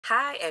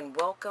Hi and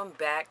welcome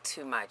back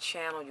to my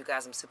channel. You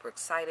guys, I'm super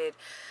excited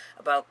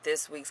about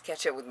this week's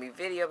Catch Up With Me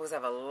video because I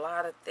have a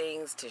lot of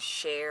things to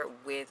share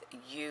with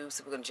you.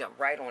 So we're going to jump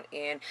right on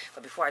in.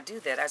 But before I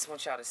do that, I just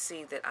want y'all to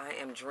see that I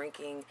am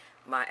drinking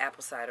my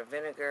apple cider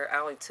vinegar. I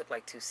only took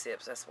like 2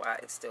 sips. That's why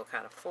it's still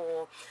kind of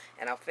full.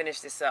 And I'll finish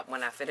this up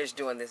when I finish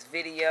doing this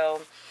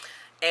video.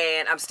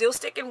 And I'm still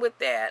sticking with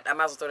that. I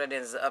might as well throw that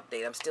in as an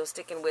update. I'm still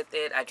sticking with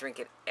it. I drink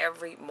it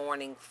every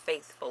morning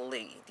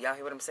faithfully. Do y'all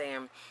hear what I'm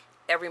saying?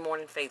 Every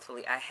morning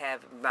faithfully. I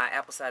have my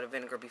apple cider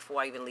vinegar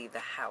before I even leave the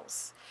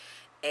house.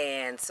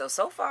 And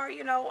so far,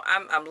 you know,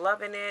 I'm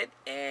loving it.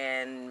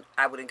 And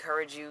I would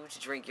encourage you to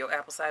drink your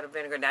apple cider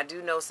vinegar. And I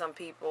do know some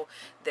people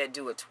that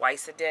do it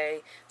twice a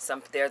day.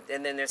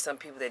 And then there's some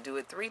people that do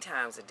it 3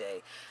 times a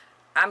day.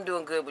 I'm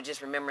doing good with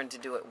just remembering to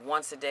do it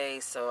once a day,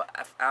 so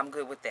I'm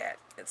good with that.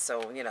 And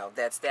so, you know,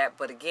 that's that.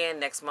 But again,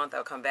 next month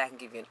I'll come back and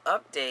give you an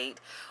update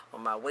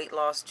on my weight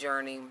loss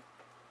journey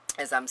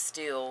as I'm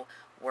still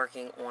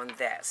working on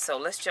that. So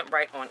let's jump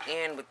right on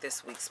in with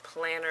this week's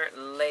planner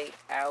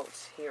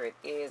layout. Here it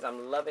is.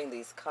 I'm loving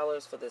these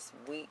colors for this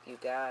week, you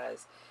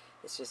guys.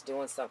 It's just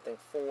doing something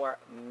for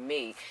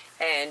me.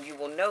 And you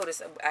will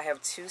notice I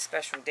have 2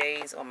 special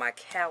days on my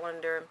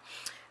calendar.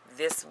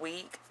 This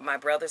week, my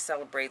brother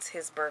celebrates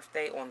his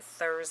birthday on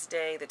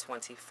Thursday, the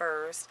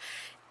 21st.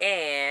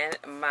 And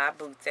my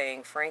boo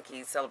thing,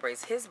 Frankie,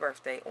 celebrates his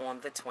birthday on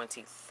the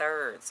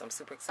 23rd. So I'm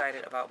super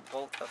excited about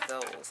both of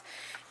those.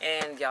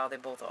 And y'all, they're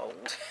both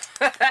old.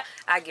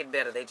 I get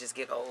better. They just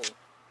get old.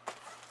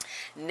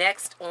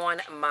 Next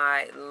on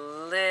my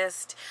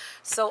list.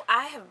 So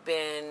I have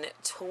been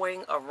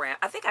toying around.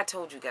 I think I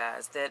told you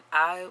guys that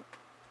I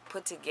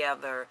put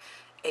together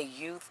a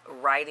youth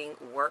writing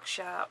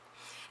workshop.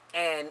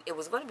 And it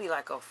was going to be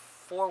like a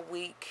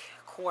 4-week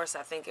course,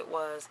 I think it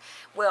was.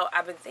 Well,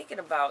 I've been thinking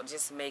about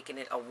just making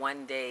it a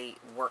 1-day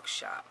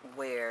workshop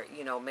where,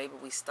 you know, maybe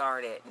we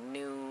start at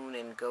noon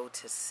and go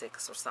to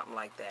 6 or something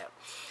like that.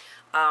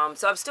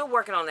 So I'm still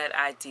working on that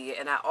idea.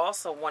 And I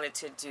also wanted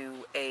to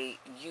do a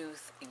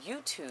youth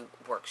YouTube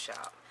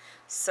workshop.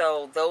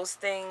 So those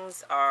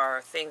things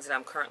are things that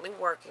I'm currently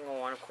working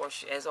on. Of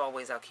course, as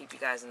always, I'll keep you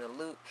guys in the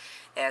loop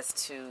as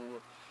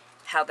to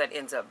how that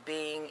ends up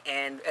being.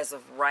 And as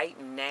of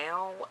right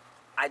now,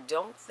 I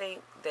don't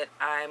think that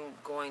I'm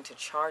going to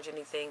charge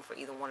anything for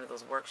either one of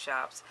those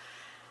workshops.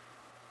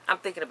 I'm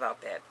thinking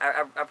about that.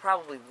 I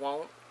probably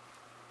won't,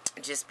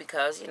 just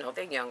because, you know,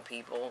 they're young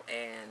people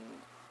and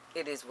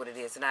it is what it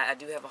is. And I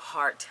do have a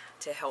heart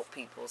to help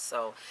people,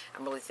 so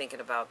I'm really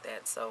thinking about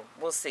that. So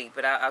we'll see,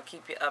 but I'll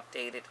keep you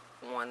updated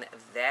on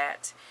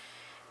that.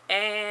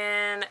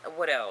 And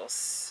what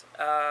else?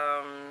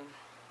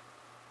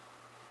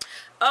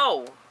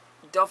 Oh,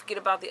 don't forget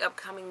about the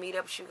upcoming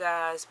meetups, you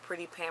guys.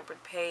 Pretty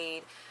Pampered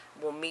Paid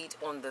will meet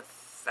on the,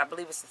 I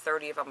believe it's the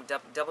 30th. I'm going to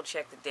double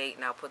check the date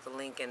and I'll put the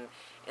link in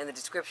the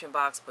description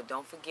box. But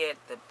don't forget,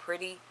 the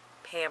Pretty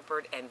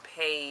Pampered and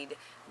Paid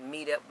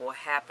meetup will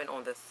happen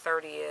on the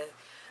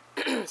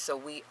 30th. So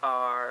we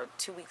are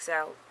 2 weeks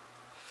out.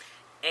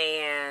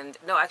 And,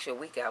 no, actually a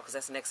week out because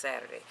that's next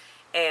Saturday.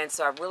 And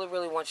so I really,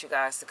 really want you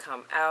guys to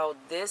come out.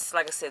 This,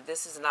 like I said,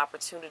 this is an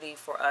opportunity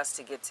for us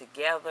to get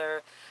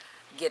together,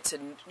 get to,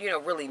 you know,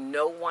 really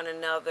know one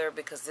another,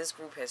 because this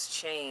group has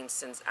changed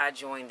since I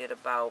joined it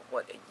about,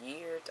 what, a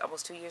year,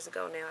 almost 2 years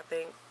ago now, I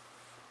think.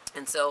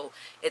 And so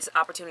it's an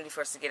opportunity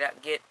for us to get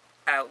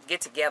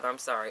together,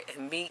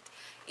 and meet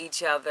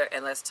each other,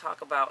 and let's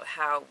talk about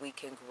how we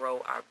can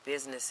grow our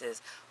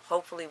businesses.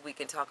 Hopefully we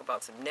can talk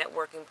about some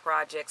networking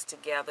projects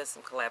together,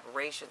 some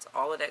collaborations,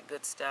 all of that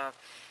good stuff.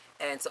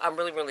 And so I'm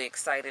really, really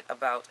excited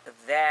about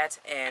that.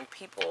 And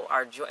people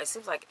are it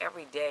seems like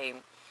every day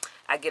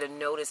I get a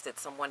notice that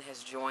someone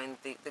has joined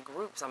the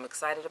groups. I'm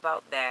excited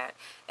about that,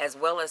 as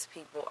well as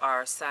people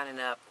are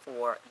signing up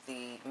for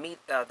the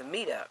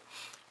meetup.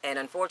 And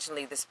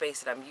unfortunately, the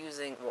space that I'm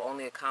using will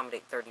only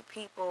accommodate 30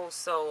 people.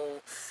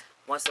 So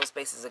once those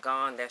spaces are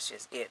gone, that's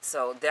just it.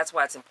 So that's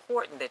why it's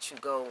important that you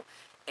go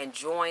and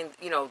join,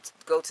 you know,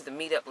 go to the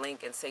meetup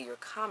link and say you're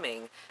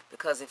coming,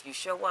 because if you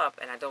show up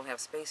and I don't have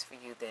space for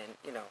you, then,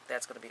 you know,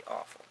 that's going to be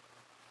awful.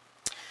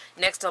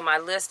 Next on my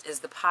list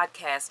is the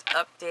podcast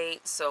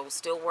update. So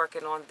still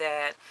working on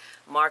that.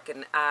 Mark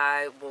and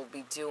I will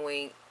be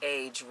doing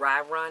a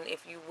dry run,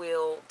 if you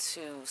will,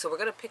 so we're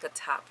going to pick a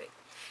topic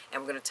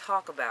and we're going to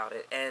talk about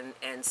it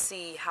and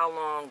see how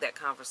long that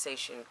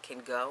conversation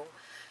can go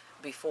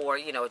before,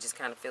 you know, it just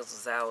kind of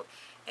fizzles out.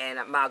 And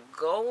my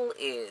goal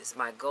is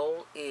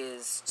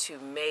to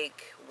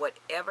make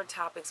whatever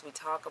topics we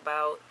talk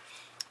about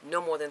no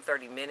more than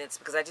 30 minutes,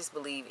 because I just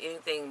believe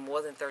anything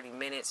more than 30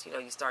 minutes, you know,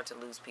 you start to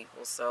lose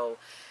people. So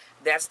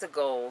that's the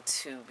goal,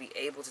 to be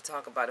able to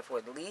talk about it for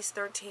at least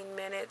 13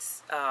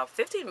 minutes.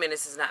 15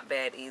 minutes is not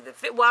bad either.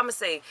 Well, I'm going to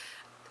say,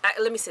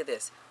 let me say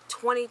this,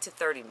 20 to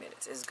 30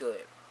 minutes is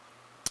good.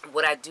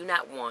 What I do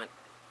not want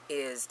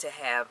is to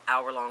have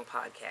hour-long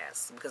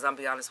podcasts, because I'll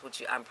be honest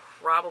with you, I'm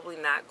probably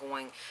not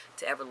going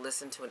to ever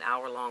listen to an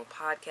hour-long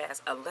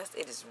podcast unless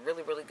it is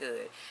really, really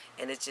good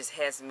and it just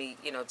has me,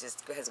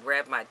 just has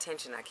grabbed my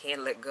attention. I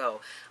can't let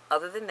go.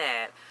 Other than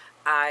that,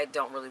 I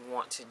don't really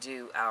want to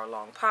do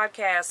hour-long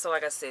podcasts. So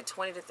like I said,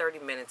 20 to 30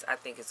 minutes I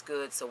think is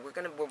good. So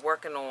we're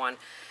working on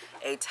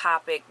a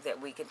topic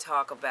that we can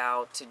talk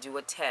about to do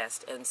a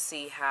test and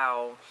see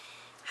how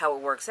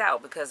it works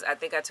out, because I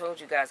think I told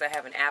you guys I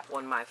have an app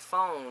on my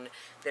phone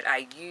that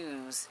I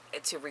use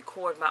to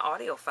record my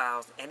audio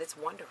files, and it's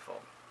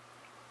wonderful.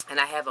 And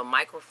I have a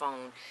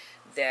microphone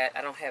that,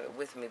 I don't have it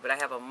with me, but I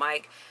have a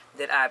mic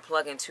that I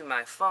plug into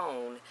my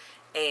phone,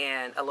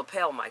 and a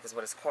lapel mic is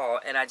what it's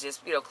called, and I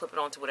just clip it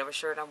onto whatever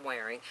shirt I'm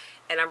wearing,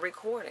 and I'm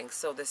recording.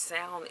 So the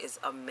sound is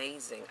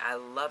amazing. I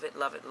love it,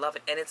 love it, love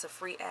it. And it's a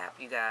free app,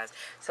 you guys.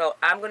 So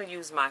I'm going to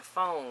use my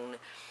phone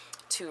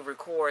to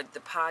record the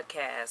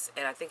podcast,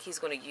 and I think he's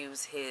going to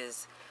use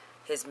his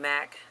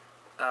Mac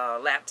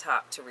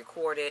laptop to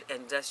record it,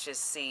 and let's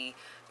just see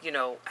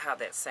how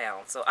that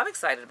sounds. So I'm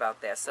excited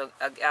about that. So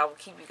I'll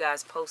keep you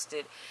guys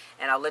posted,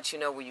 and I'll let you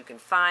know where you can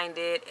find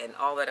it and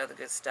all that other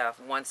good stuff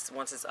once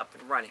it's up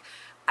and running.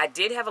 I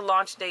did have a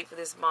launch date for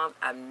this month.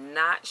 I'm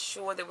not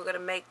sure that we're going to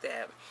make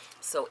that,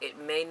 so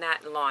it may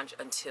not launch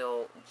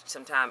until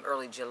sometime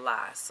early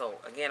July. So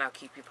again, I'll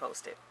keep you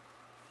posted.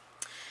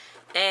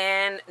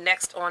 And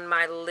next on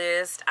my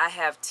list, I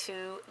have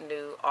 2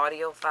 new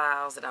audio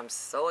files that I'm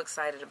so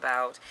excited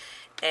about,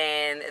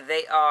 and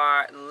they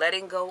are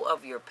Letting Go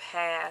of Your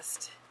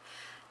Past.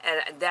 And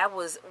I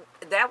was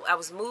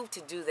moved to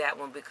do that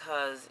one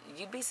because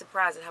you'd be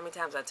surprised at how many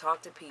times I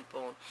talk to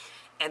people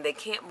and they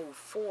can't move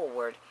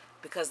forward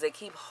because they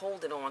keep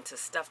holding on to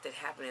stuff that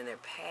happened in their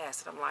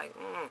past. And I'm like,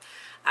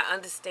 I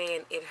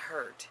understand it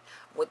hurt.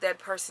 What that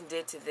person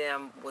did to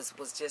them was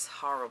just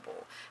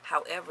horrible.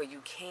 However,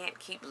 you can't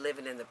keep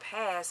living in the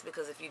past,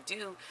 because if you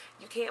do,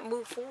 you can't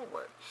move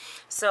forward.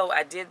 So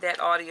I did that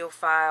audio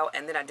file,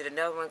 and then I did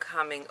another one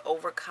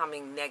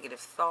overcoming negative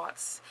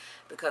thoughts,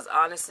 because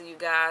honestly, you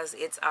guys,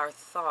 it's our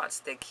thoughts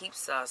that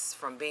keeps us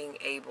from being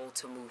able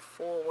to move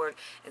forward.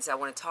 And so I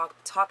want to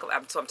talk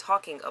about, so I'm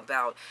talking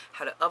about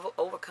how to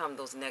overcome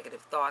those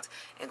negative thoughts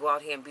and go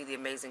out here and be the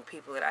amazing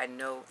people that I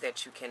know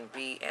that you can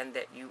be and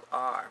that you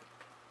are.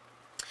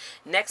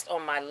 Next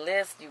on my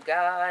list, you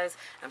guys,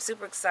 I'm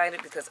super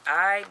excited because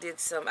I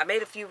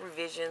made a few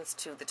revisions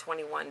to the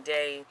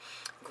 21-day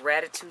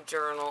gratitude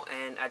journal,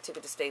 and I took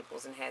it to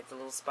Staples and had the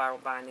little spiral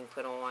binding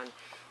put on,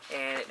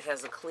 and it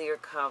has a clear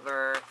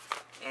cover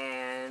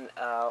and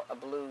a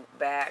blue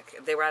back.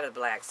 They were out of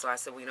black, so I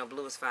said, well,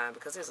 blue is fine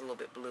because there's a little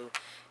bit blue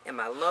in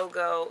my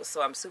logo.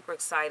 So I'm super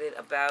excited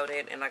about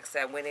it, and like I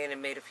said, I went in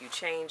and made a few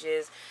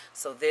changes.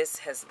 So this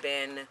has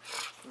been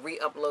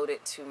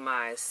re-uploaded to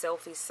my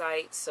selfie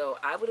site. So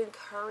I would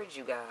encourage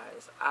you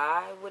guys,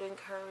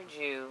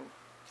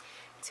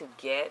 to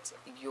get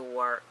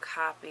your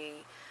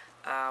copy.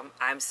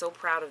 I'm so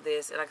proud of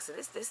this, and like I said,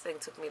 this thing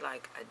took me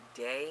like a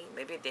day,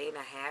 maybe a day and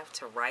a half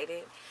to write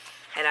it,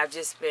 and I've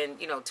just been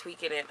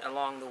tweaking it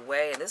along the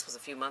way, and this was a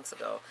few months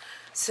ago.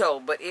 So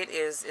but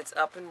it's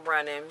up and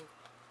running,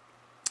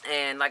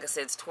 and like I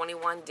said, it's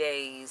 21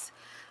 days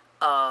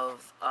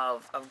of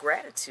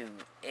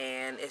gratitude,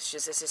 and it's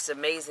just an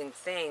amazing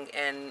thing.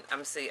 And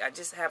I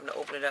just happened to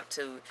open it up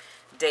to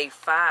day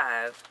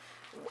 5.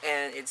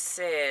 And it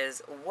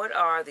says, what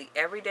are the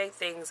everyday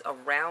things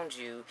around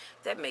you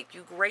that make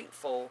you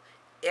grateful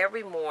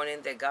every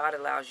morning that God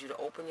allows you to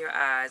open your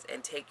eyes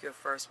and take your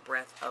first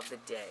breath of the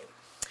day?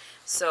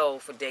 So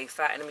for day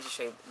 5, and let me just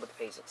show you what the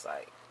page looks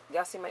like.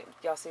 Y'all see my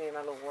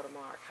little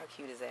watermark? How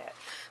cute is that?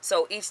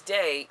 So each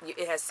day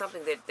it has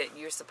something that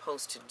you're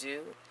supposed to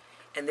do.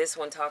 And this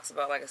one talks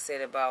about, like I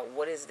said, about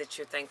what is it that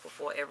you're thankful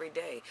for every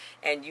day.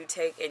 And you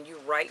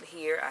write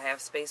here. I have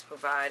space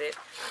provided.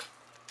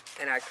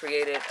 And I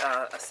created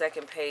a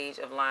second page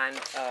of line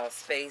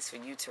space for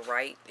you to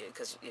write,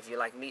 because if you're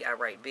like me, I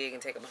write big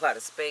and take up a lot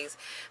of space.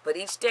 But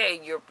each day,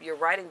 you're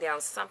writing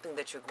down something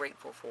that you're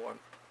grateful for.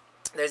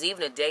 There's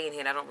even a day in here,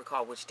 and I don't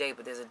recall which day,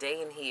 but there's a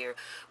day in here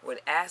where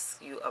it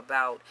asks you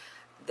about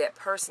that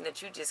person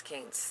that you just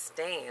can't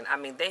stand. I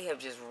mean, they have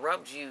just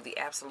rubbed you the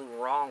absolute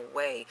wrong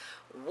way.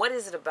 What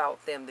is it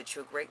about them that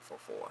you're grateful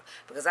for?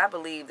 Because I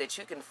believe that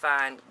you can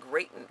find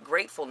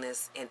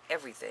gratefulness in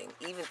everything,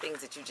 even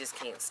things that you just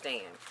can't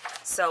stand.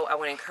 So I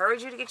want to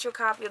encourage you to get your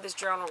copy of this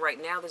journal.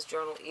 Right now, this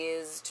journal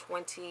is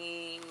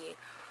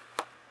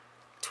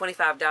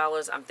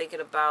 $25. I'm thinking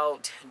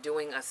about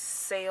doing a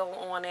sale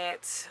on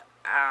it.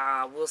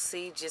 We'll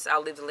see.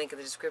 I'll leave the link in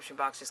the description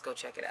box. Just go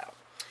check it out.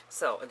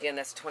 So again,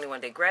 that's a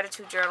 21-day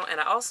gratitude journal. And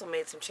I also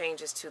made some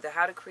changes to the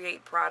how to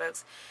create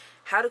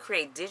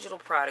digital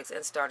products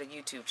and start a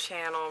YouTube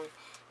channel.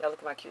 Y'all look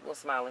at my cute little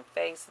smiling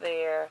face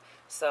there.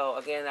 So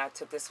again, I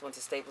took this one to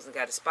Staples and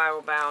got it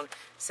spiral bound.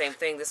 Same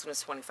thing, this one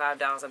is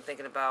 $25. I'm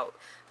thinking about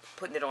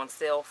putting it on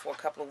sale for a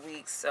couple of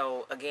weeks.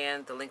 So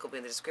again, the link will be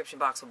in the description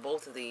box for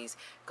both of these.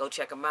 Go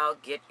check them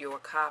out. Get your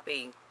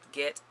copy.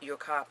 Get your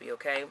copy,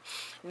 okay?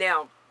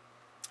 Now,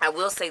 I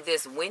will say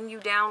this: when you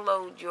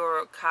download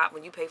your copy,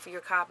 when you pay for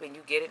your copy and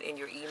you get it in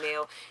your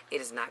email,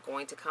 it is not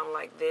going to come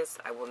like this.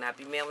 I will not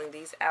be mailing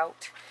these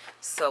out.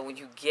 So when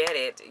you get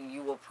it,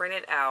 you will print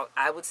it out.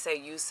 I would say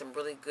use some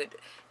really good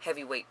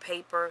heavyweight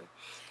paper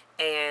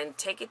and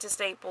take it to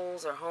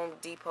Staples or Home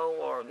Depot,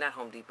 or not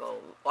Home Depot,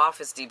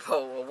 Office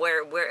Depot, or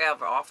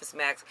wherever, Office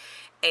Max,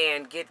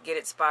 and get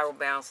it spiral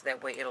bound so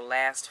that way it'll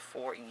last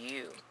for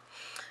you.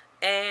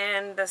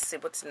 And let's see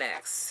what's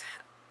next.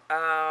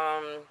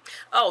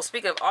 Oh,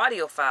 speaking of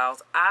audio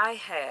files,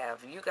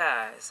 you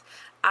guys,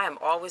 I am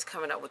always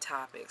coming up with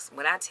topics.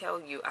 When I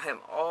tell you, I am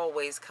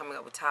always coming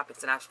up with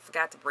topics, and I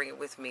forgot to bring it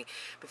with me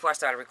before I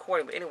started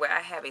recording. But anyway, I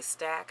have a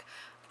stack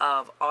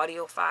of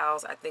audio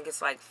files. I think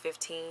it's like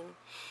 15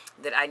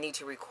 that I need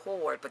to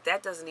record, but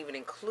that doesn't even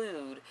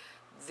include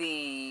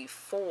the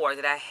 4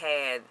 that I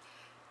had,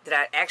 that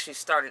I actually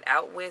started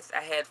out with.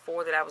 I had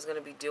 4 that I was going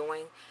to be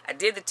doing. I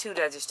did the 2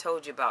 that I just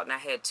told you about, and I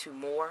had 2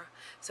 more.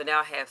 So now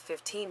I have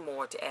 15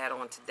 more to add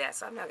on to that.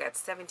 So I've now got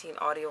 17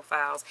 audio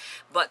files.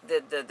 But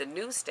the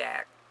new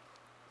stack,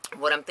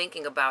 what I'm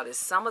thinking about is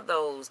some of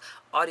those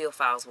audio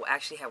files will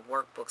actually have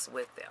workbooks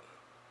with them.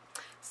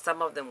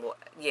 Some of them will,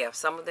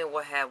 some of them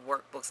will have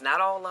workbooks.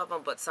 Not all of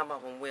them, but some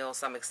of them will.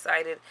 So I'm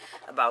excited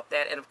about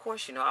that. And of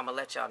course, you know, I'm going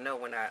to let y'all know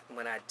when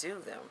I do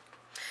them.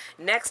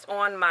 Next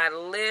on my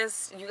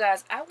list, you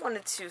guys, I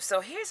wanted to,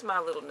 so here's my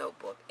little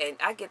notebook, and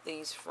I get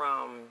these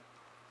from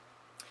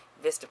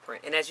Vistaprint,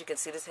 and as you can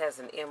see, this has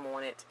an M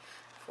on it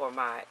for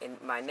my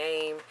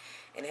name,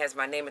 and it has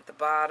my name at the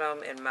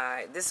bottom, and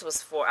this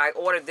was for, I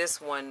ordered this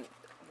one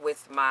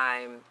with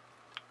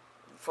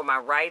for my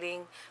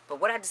writing, but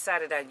what I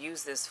decided I'd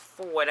use this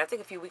for, and I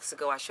think a few weeks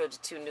ago I showed you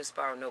 2 new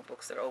spiral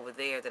notebooks that are over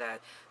there that I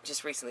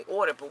just recently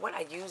ordered, but what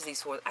I use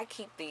these for, I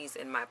keep these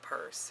in my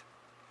purse.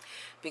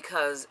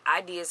 Because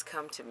ideas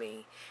come to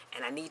me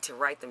and I need to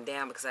write them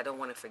down because I don't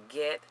want to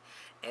forget.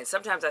 And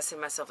sometimes I send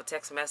myself a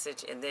text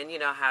message, and then you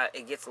know how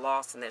it gets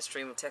lost in that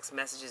stream of text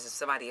messages if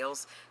somebody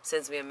else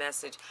sends me a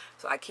message.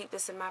 So I keep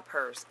this in my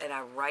purse and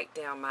I write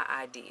down my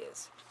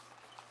ideas,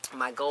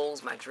 my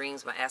goals, my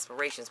dreams, my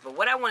aspirations. But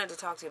what I wanted to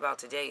talk to you about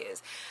today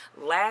is,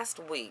 last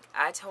week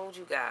I told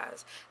you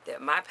guys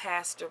that my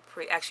pastor,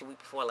 actually week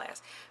before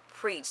last,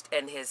 preached,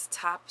 and his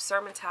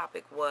sermon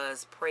topic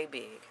was pray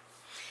big.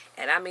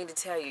 And I mean to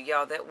tell you,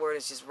 y'all, that word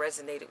has just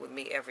resonated with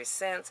me ever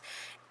since.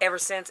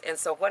 And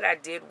so what I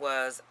did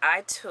was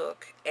I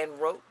took and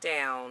wrote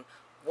down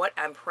what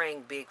I'm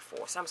praying big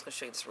for. So I'm just going to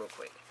show you this real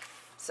quick.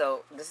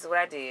 So this is what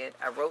I did.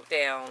 I wrote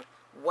down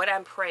what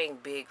I'm praying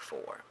big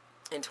for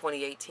in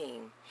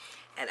 2018.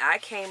 And I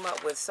came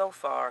up with, so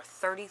far,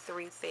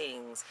 33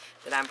 things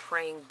that I'm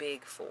praying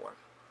big for.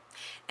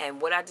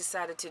 And what I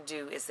decided to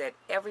do is that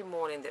every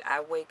morning that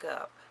I wake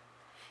up,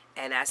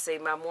 and I say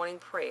my morning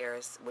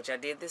prayers, which I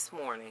did this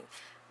morning,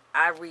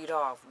 I read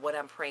off what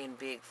I'm praying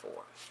big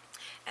for.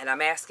 And I'm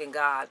asking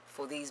God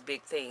for these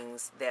big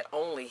things that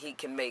only He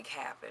can make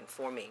happen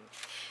for me.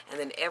 And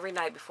then every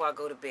night before I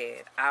go to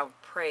bed, I'll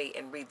pray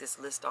and read this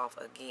list off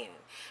again.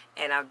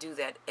 And I'll do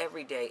that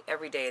every day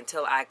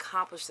until I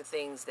accomplish the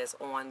things that's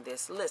on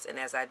this list. And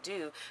as I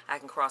do, I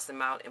can cross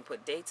them out and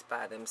put dates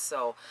by them.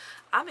 So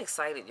I'm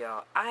excited,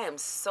 y'all. I am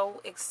so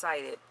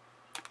excited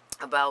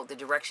about the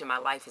direction my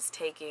life is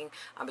taking.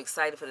 I'm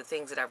excited for the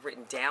things that I've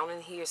written down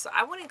in here. So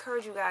I want to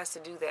encourage you guys to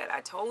do that.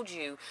 I told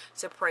you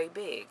to pray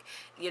big.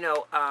 You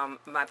know,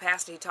 my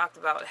pastor, he talked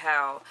about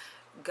how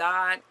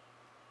God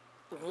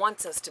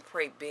wants us to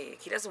pray big.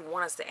 He doesn't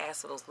want us to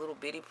ask for those little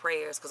bitty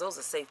prayers, because those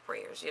are safe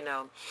prayers, you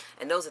know,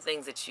 and those are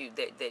things that you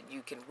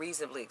can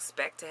reasonably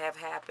expect to have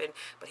happen.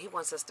 But He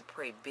wants us to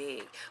pray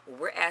big.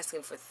 Well, we're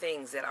asking for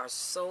things that are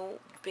so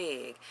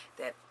big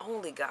that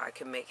only God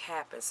can make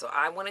happen. So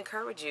I want to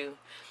encourage you,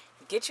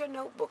 get your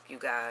notebook, you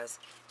guys,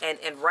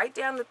 and write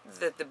down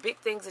the big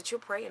things that you're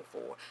praying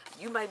for.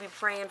 You might be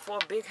praying for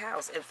a big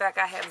house. In fact,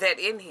 I have that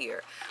in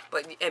here.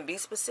 And be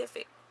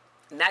specific.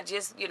 Not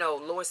just, you know,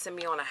 Lord, send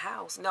me on a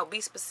house. No,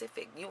 be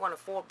specific. You want a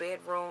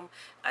 4-bedroom,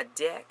 a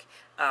deck,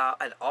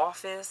 an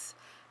office,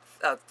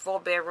 a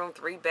 4-bedroom,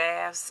 3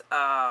 baths,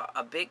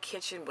 a big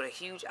kitchen with a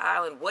huge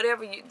island,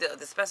 whatever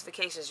the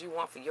specifications you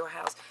want for your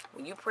house.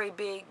 When you pray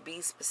big,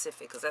 be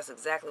specific, because that's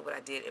exactly what I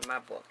did in my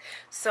book.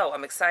 So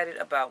I'm excited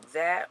about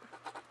that.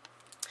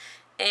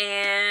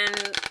 And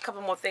a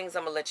couple more things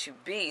I'm going to let you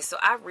be. So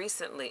I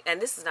recently, and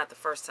this is not the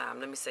first time,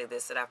 let me say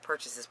this, that I've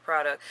purchased this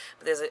product.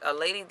 But there's a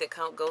lady that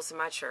goes to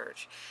my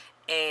church,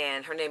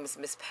 and her name is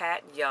Miss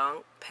Pat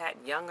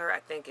Younger, I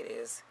think it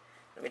is.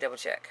 Let me double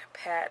check.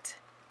 Pat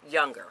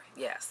Younger,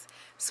 yes.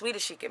 Sweet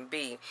as she can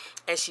be.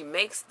 And she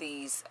makes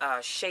these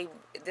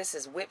this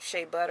is whipped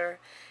shea butter,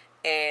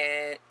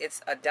 and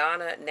it's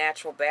Adana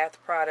natural bath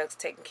products,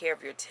 taking care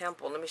of your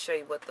temple. Let me show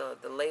you what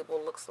the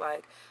label looks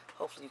like.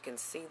 Hopefully you can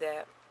see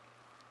that.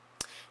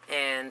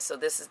 And so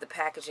this is the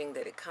packaging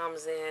that it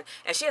comes in.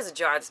 And she has a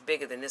jar that's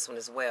bigger than this one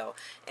as well.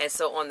 And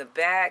so on the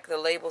back, the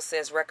label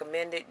says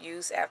recommended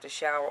use after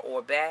shower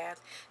or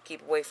bath.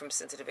 Keep away from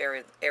sensitive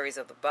areas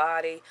of the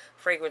body.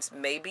 Fragrance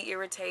may be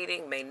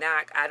irritating, may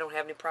not. I don't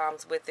have any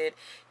problems with it.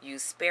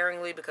 Use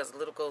sparingly because a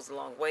little goes a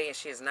long way, and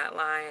she is not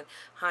lying.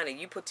 Honey,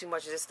 you put too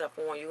much of this stuff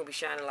on, you're going to be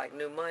shining like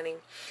new money.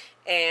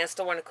 And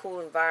store in a cool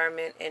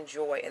environment.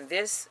 Enjoy. And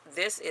this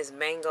is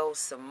Mango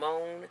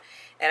Simone.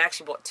 And I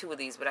actually bought 2 of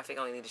these, but I think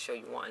I only need to show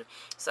you one.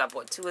 So I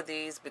bought 2 of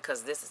these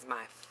because this is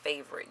my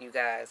favorite, you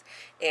guys.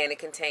 And it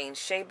contains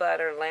shea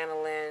butter,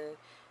 lanolin,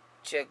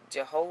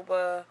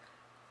 jojoba,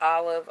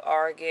 olive,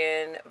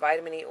 argan,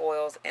 vitamin E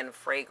oils, and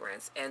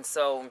fragrance. And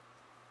so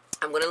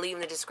I'm going to leave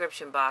in the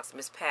description box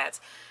Miss Pat's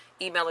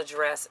email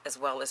address as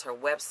well as her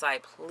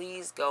website.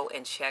 Please go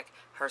and check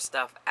her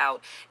stuff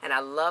out. And I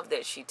love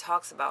that she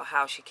talks about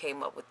how she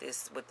came up with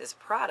this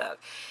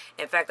product.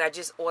 In fact, I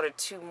just ordered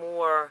 2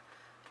 more.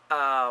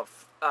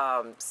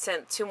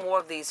 Sent 2 more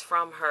of these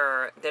from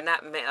her. They're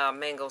not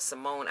Mango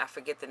Simone. I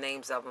forget the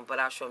names of them, but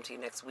I'll show them to you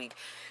next week.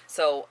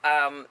 So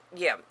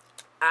yeah,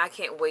 I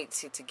can't wait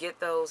to get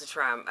those, to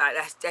try them.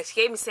 She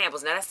gave me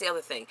samples. Now, that's the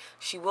other thing.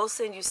 She will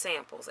send you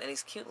samples and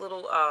these cute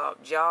little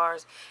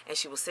jars, and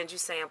she will send you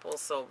samples.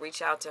 So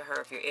reach out to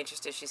her if you're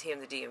interested. She's here in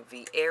the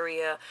DMV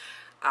area.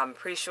 I'm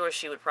pretty sure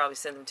she would probably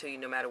send them to you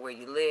no matter where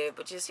you live.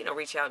 But just,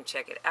 reach out and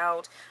check it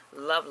out.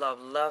 Love, love,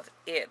 love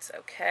it.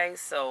 Okay?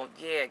 So,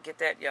 yeah, get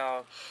that,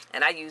 y'all.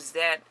 And I use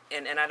that,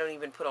 and I don't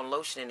even put on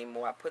lotion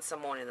anymore. I put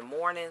some on in the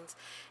mornings,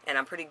 and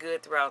I'm pretty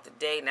good throughout the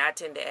day. Now, I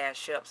tend to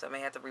ash up, so I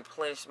may have to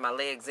replenish my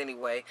legs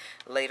anyway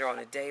later on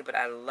the day. But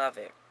I love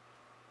it.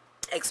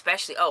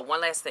 Especially, oh, one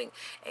last thing.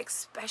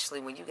 Especially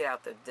when you get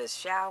out the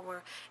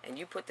shower and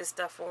you put this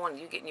stuff on,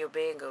 you get in your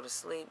bed and go to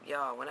sleep.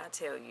 Y'all, when I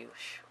tell you,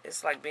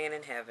 it's like being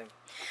in heaven.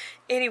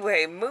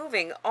 Anyway,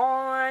 moving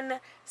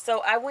on.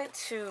 So I went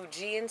to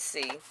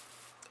GNC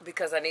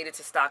because I needed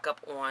to stock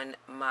up on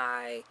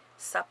my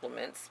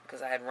supplements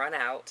because I had run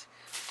out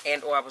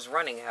or I was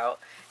running out.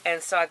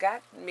 And so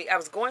I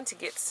was going to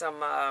get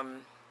some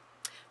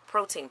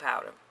protein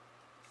powder.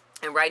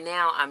 And right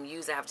now I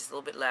have just a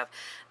little bit left.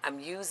 I'm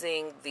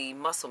using the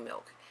muscle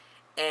milk.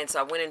 And so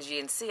I went in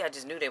GNC. I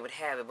just knew they would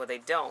have it, but they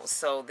don't.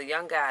 So the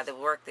young guy that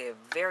worked there,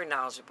 very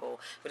knowledgeable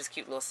with his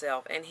cute little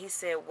self. And he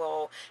said,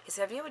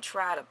 have you ever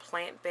tried a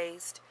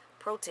plant-based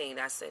protein?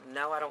 I said,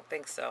 no, I don't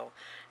think so.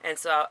 And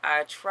so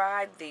I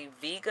tried the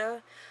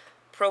Vega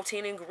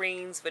protein and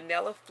greens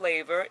vanilla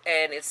flavor,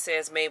 and it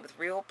says made with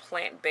real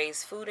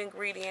plant-based food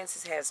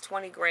ingredients. It has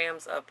 20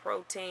 grams of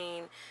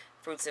protein,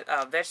 fruits and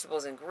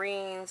vegetables and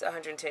greens,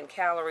 110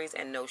 calories,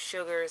 and no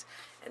sugars.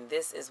 And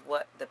this is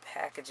what the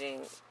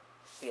packaging,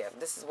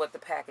 this is what the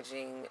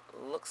packaging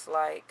looks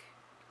like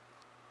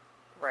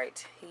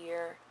right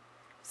here.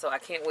 So I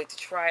can't wait to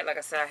try it. Like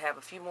I said, I have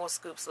a few more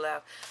scoops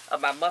left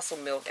of my muscle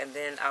milk, and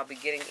then I'll be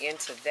getting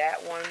into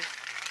that one.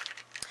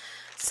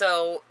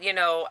 So,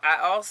 I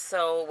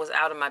also was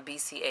out of my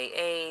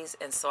BCAAs,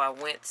 and so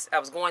what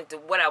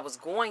I was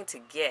going to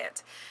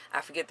get, I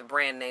forget the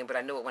brand name, but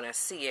I knew it when I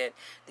see it.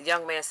 The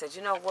young man said,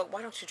 you know what,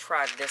 why don't you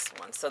try this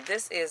one? So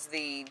this is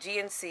the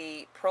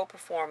GNC Pro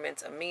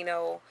Performance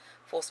Amino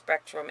Full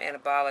Spectrum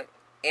Anabolic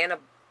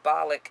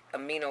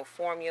Amino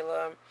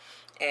Formula,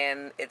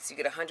 and you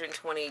get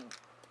 120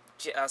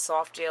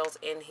 soft gels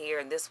in here,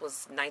 and this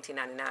was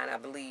 $19.99, I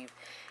believe.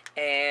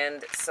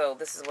 And so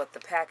this is what the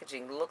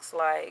packaging looks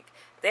like.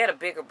 They had a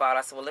bigger bottle.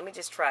 I said, well, let me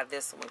just try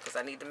this one because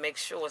I need to make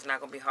sure it's not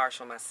going to be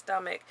harsh on my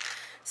stomach.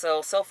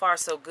 So far,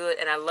 so good.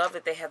 And I love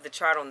that they have the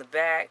chart on the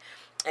back.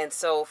 And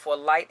so for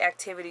light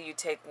activity, you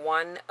take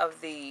 1 of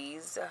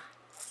these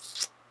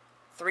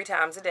 3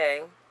 times a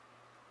day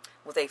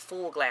with a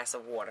full glass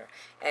of water.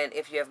 And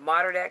if you have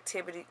moderate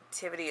activity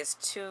is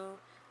 2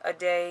 a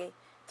day,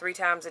 3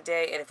 times a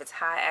day, and if it's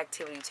high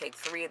activity, you take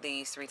 3 of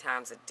these 3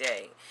 times a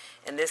day.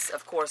 And this,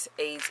 of course,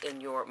 aids in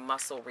your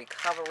muscle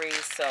recovery.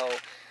 So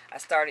I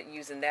started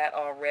using that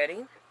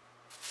already.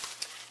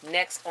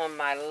 Next on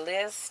my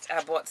list,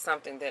 I bought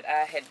something that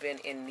I had been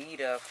in need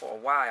of for a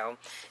while,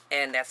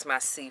 and that's my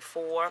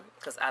C4,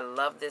 because I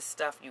love this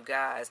stuff, you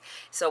guys.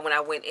 So when I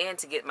went in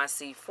to get my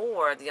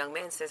C4, the young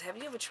man says, have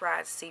you ever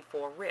tried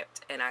C4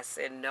 Ripped? And I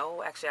said,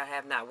 no, actually I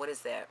have not. What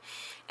is that?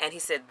 And he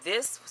said,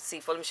 this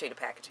C4, let me show you the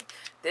packaging.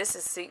 This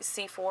is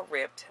C4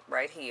 Ripped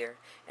right here,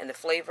 and the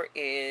flavor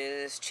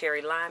is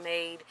cherry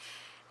limeade,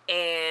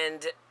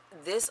 and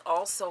this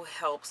also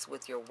helps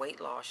with your weight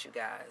loss, you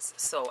guys.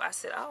 So I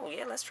said, oh,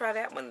 yeah, let's try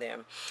that one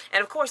then.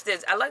 And, of course,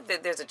 I like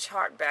that there's a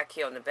chart back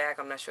here on the back.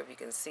 I'm not sure if you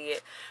can see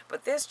it.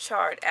 But this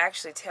chart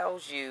actually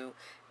tells you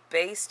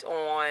based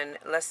on,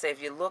 let's say,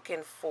 if you're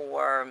looking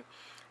for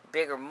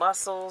bigger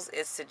muscles,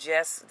 it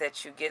suggests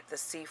that you get the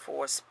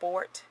C4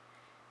 Sport.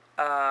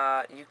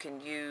 You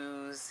can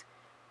use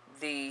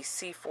the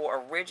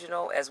C4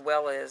 Original as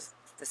well as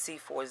the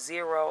C4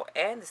 Zero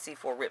and the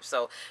C4 Rip.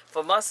 So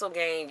for muscle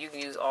gain, you can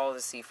use all the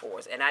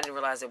C4s, and I didn't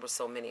realize there were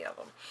so many of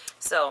them.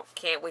 So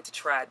can't wait to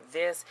try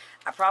this.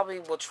 I probably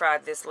will try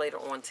this later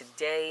on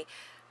today.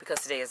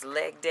 because today is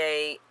leg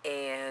day,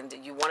 and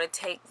you want to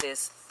take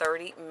this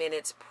 30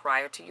 minutes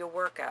prior to your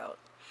workout.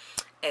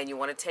 And you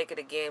want to take it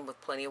again with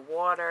plenty of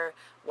water.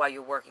 While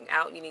you're working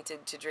out, you need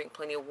to drink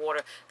plenty of water.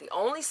 The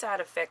only side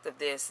effect of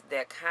this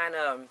that kind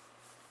of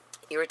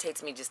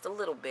irritates me just a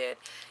little bit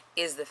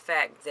is the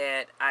fact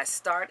that I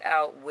start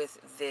out with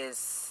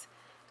this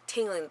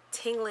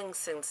tingling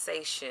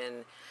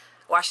sensation.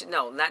 Well,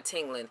 not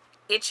tingling,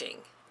 itching.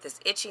 This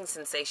itching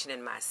sensation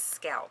in my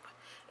scalp.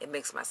 It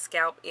makes my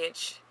scalp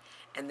itch,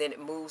 and then it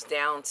moves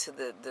down to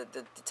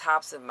the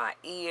tops of my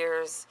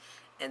ears,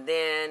 and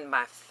then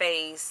my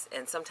face,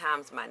 and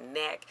sometimes my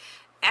neck.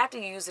 After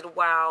you use it a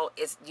while,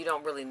 you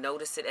don't really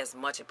notice it as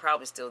much. It's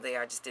probably still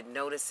there. I just didn't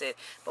notice it.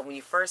 But when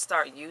you first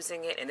start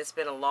using it, and it's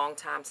been a long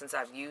time since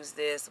I've used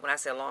this. When I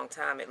say a long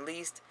time, at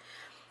least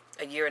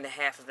a year and a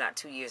half, if not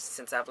 2 years,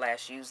 since I've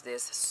last used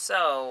this.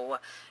 So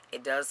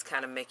it does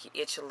kind of make you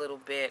itch a little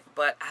bit.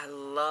 But I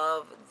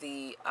love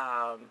the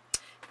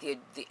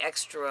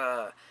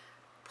extra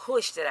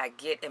push that I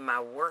get in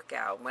my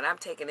workout. When I'm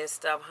taking this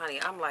stuff,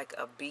 honey, I'm like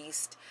a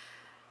beast,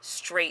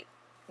 straight,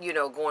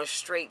 going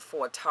straight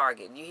for a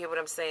target. You hear what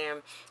I'm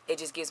saying? It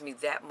just gives me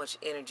that much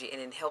energy,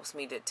 and it helps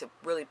me to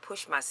really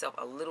push myself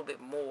a little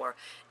bit more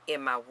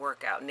in my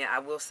workout. Now, I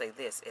will say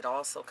this. It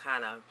also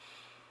kind of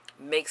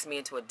makes me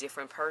into a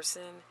different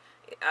person.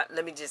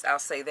 I'll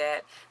say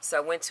that.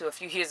 So a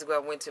few years ago,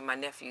 I went to my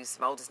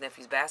oldest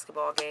nephew's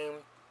basketball game.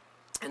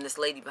 And this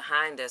lady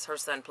behind us, her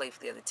son played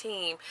for the other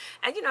team.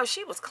 And,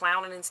 she was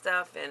clowning and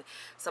stuff. And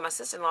so my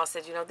sister-in-law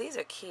said, these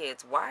are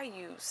kids. Why are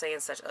you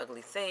saying such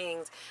ugly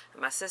things?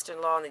 And my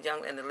sister-in-law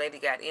and the lady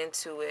got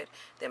into it.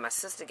 Then my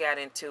sister got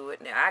into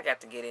it. Now I got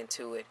to get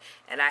into it.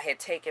 And I had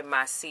taken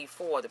my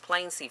C4, the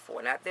plain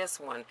C4, not this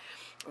one,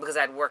 because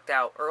I'd worked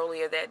out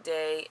earlier that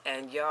day.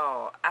 And,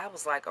 y'all, I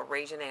was like a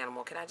raging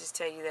animal. Can I just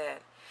tell you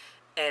that?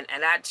 And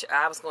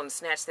I was going to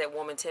snatch that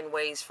woman 10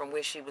 ways from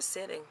where she was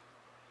sitting.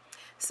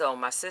 So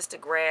my sister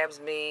grabs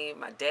me,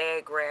 my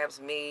dad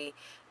grabs me,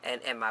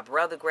 and my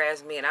brother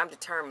grabs me, and I'm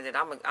determined that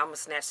I'm gonna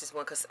snatch this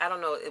one, because I don't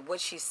know, what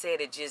she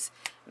said, it just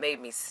made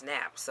me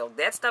snap. So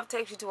that stuff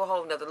takes you to a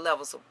whole nother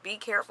level, so be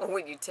careful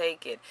when you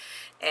take it.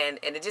 And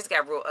it just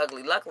got real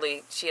ugly.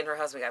 Luckily, she and her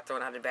husband got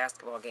thrown out of the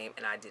basketball game,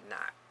 and I did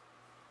not.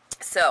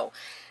 So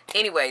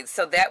anyway,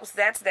 so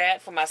that's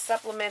that for my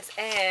supplements.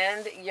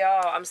 And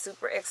y'all, I'm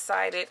super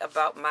excited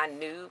about my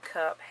new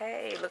cup.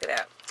 Hey, look at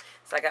that.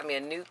 So I got me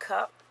a new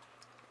cup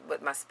with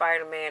my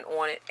Spider-Man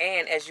on it,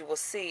 and as you will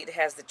see, it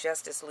has the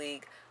Justice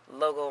League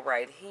logo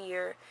right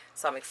here.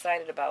 So I'm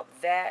excited about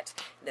that.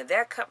 Now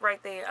that cup right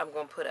there, I'm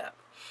going to put up,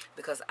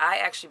 because I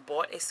actually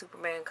bought a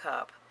Superman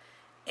cup,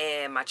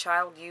 and my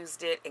child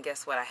used it, and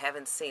guess what? I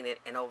haven't seen it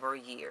in over a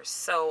year.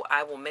 So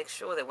I will make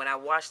sure that when I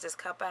wash this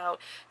cup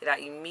out, that I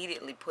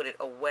immediately put it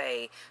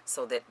away,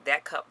 so that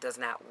that cup does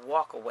not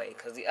walk away,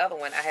 because the other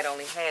one, I had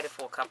only had it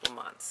for a couple of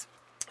months.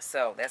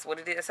 So that's what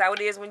it is. That's how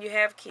it is when you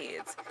have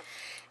kids.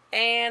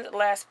 And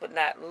last but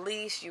not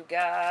least, you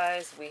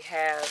guys, we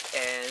have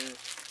an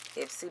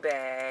Ipsy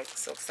bag.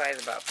 So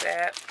excited about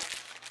that.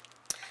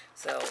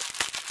 So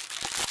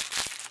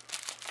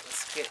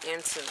let's get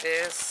into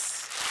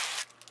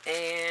this.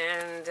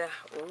 And,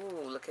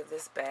 ooh, look at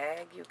this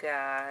bag, you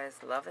guys.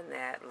 Loving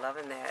that,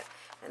 loving that.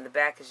 And the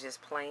back is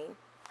just plain.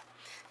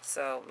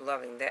 So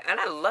loving that. And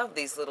I love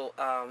these little,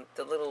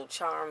 the little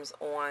charms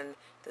on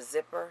the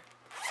zipper.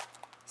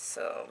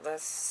 So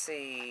let's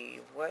see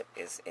what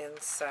is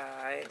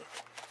inside.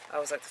 I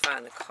always like to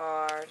find the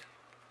card.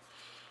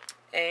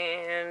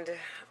 And,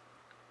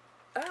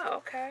 oh,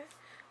 okay.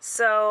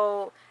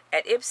 So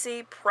at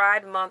Ipsy,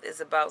 Pride Month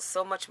is about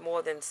so much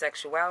more than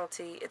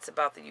sexuality. It's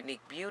about the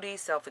unique beauty,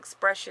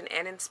 self-expression,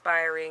 and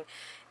inspiring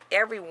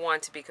everyone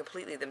to be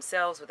completely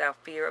themselves without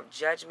fear of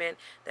judgment.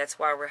 That's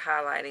why we're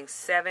highlighting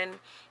 7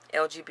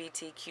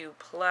 LGBTQ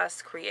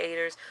plus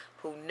creators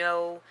who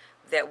know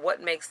that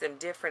what makes them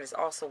different is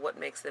also what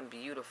makes them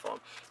beautiful.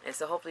 And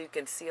so hopefully you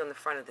can see on the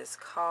front of this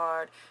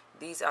card,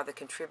 these are the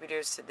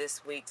contributors to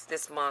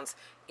this month's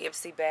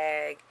Ipsy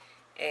bag.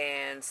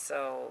 And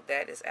so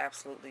that is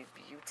absolutely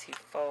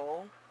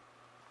beautiful.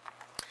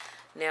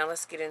 Now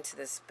let's get into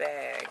this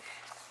bag.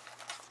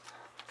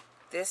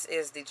 This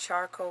is the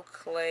Charcoal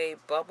Clay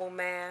Bubble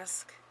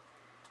Mask.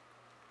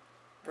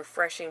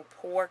 Refreshing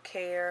Pore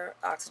Care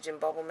Oxygen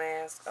Bubble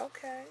Mask.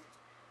 Okay.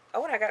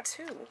 Oh, and I got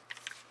 2.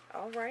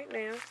 All right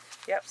now.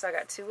 Yep, so I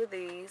got 2 of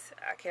these.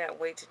 I cannot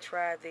wait to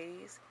try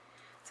these.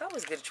 It's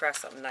always good to try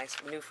something nice,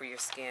 new for your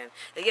skin.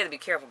 And you got to be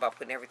careful about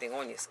putting everything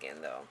on your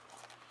skin, though.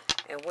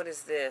 And what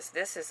is this?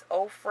 This is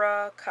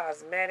Ofra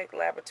Cosmetic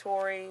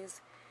Laboratories.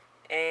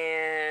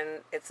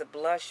 And it's a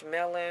blush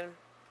melon.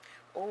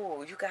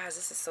 Oh, you guys,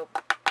 this is so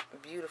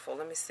beautiful.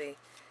 Let me see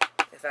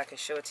if I can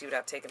show it to you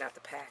without taking out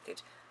the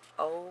package.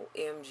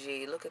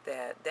 OMG, look at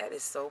that. That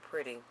is so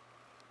pretty.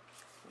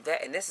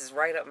 And this is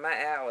right up my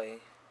alley.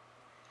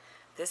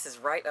 This is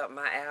right up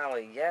my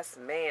alley. Yes,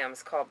 ma'am.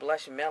 It's called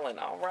Blush Melon.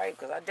 All right,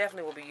 because I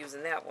definitely will be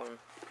using that one.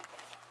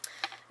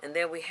 And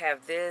then we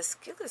have this.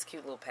 Look at this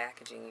cute little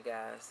packaging, you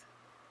guys.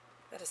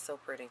 That is so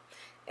pretty.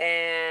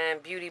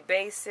 And Beauty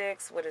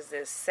Basics, what is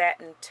this?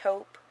 Satin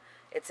Taupe.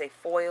 It's a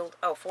foiled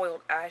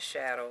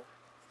eyeshadow.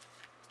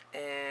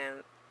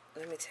 And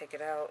let me take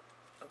it out.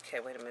 Okay,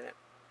 wait a minute.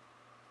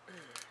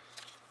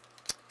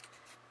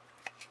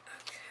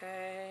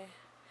 Okay.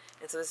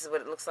 And so this is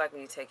what it looks like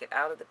when you take it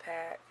out of the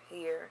pack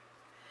here.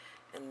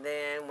 And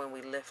then when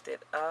we lift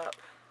it up.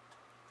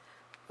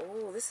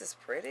 Ooh, this is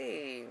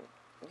pretty.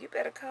 You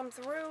better come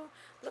through.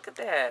 Look at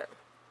that.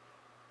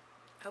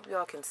 Hope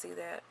y'all can see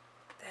that.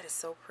 That is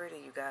so pretty,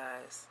 you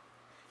guys.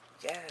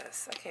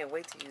 Yes, I can't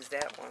wait to use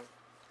that one.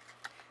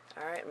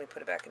 Alright, let me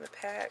put it back in the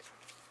pack.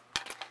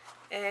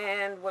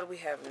 And what do we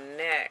have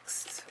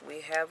next?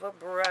 We have a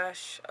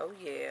brush. Oh,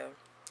 yeah.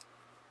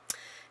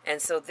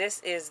 And so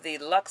this is the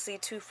Luxie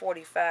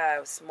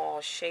 245 small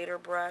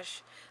shader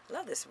brush.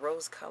 Love this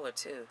rose color,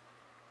 too.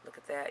 Look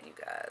at that, you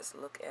guys.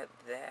 Look at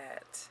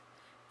that.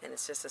 And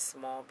it's just a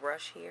small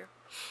brush here.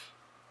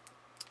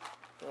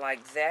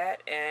 Like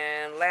that.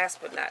 And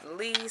last but not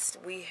least,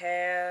 we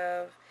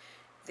have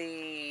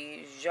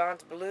the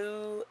Jaunt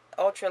Blue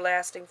Ultra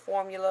Lasting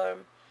Formula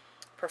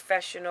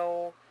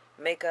Professional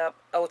Makeup.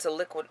 Oh, it's a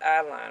liquid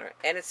eyeliner,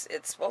 and it's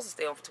supposed to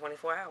stay on for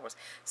 24 hours.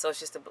 So it's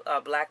just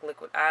a black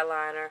liquid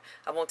eyeliner.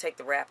 I won't take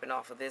the wrapping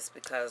off of this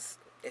because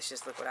it's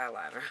just liquid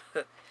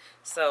eyeliner.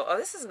 So, oh,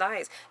 this is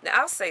nice. Now,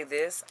 I'll say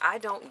this. I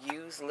don't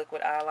use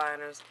liquid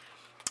eyeliners.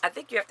 I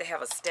think you have to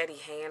have a steady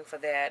hand for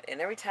that.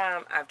 And every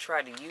time I've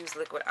tried to use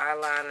liquid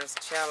eyeliners,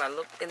 child,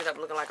 I ended up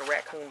looking like a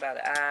raccoon by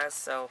the eyes.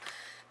 So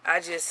I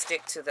just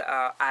stick to the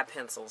eye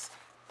pencils.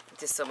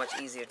 Just so much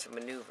easier to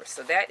maneuver.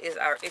 So that is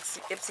our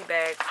Ipsy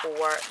bag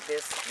for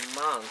this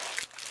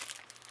month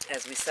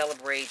as we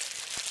celebrate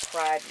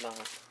Pride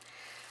Month.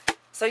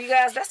 So you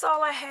guys, that's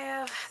all I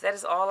have. That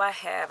is all I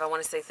have. I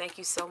want to say thank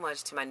you so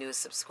much to my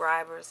newest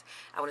subscribers.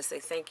 I want to say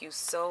thank you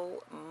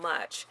so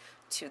much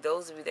to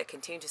those of you that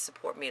continue to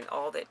support me in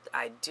all that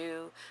I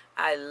do.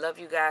 I love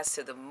you guys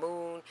to the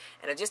moon.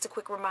 And just a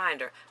quick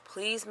reminder,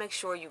 please make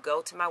sure you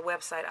go to my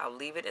website. I'll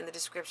leave it in the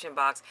description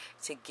box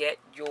to get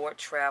your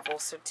travel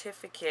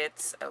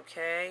certificates,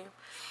 okay?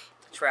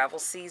 Travel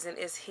season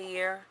is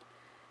here.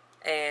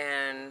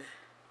 And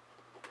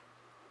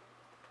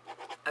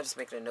I'm just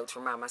making a note to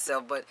remind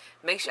myself. But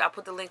make sure I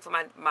put the link for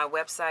my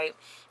website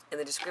in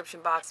the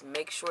description box.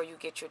 Make sure you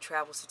get your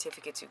travel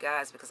certificates, you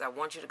guys, because I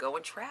want you to go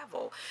and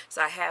travel.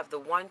 So I have the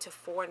 1 to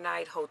 4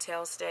 night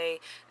hotel stay,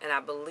 and I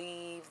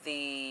believe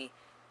the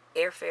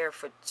airfare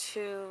for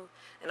 2,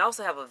 and I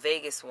also have a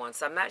Vegas one.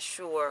 So I'm not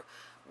sure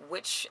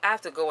which. I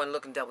have to go and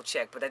look and double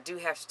check, but I do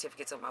have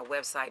certificates on my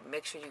website.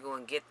 Make sure you go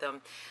and get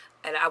them.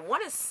 And I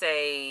want to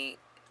say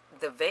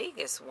the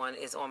Vegas one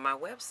is on my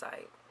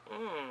website.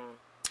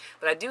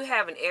 But I do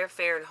have an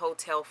airfare and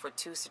hotel for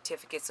 2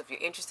 certificates. So if you're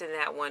interested in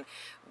that one,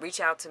 reach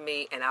out to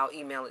me and I'll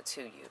email it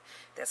to you.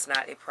 That's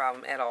not a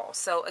problem at all.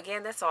 So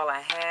again, that's all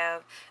I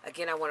have.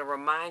 Again, I want to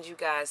remind you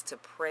guys to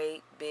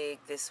pray big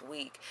this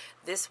week.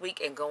 This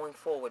week and going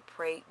forward,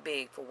 pray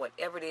big for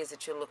whatever it is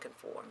that you're looking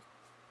for.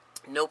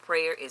 No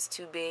prayer is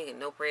too big and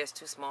no prayer is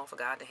too small for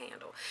God to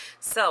handle.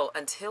 So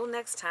until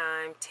next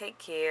time, take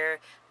care.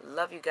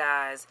 Love you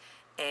guys.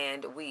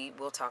 And we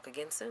will talk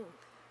again soon.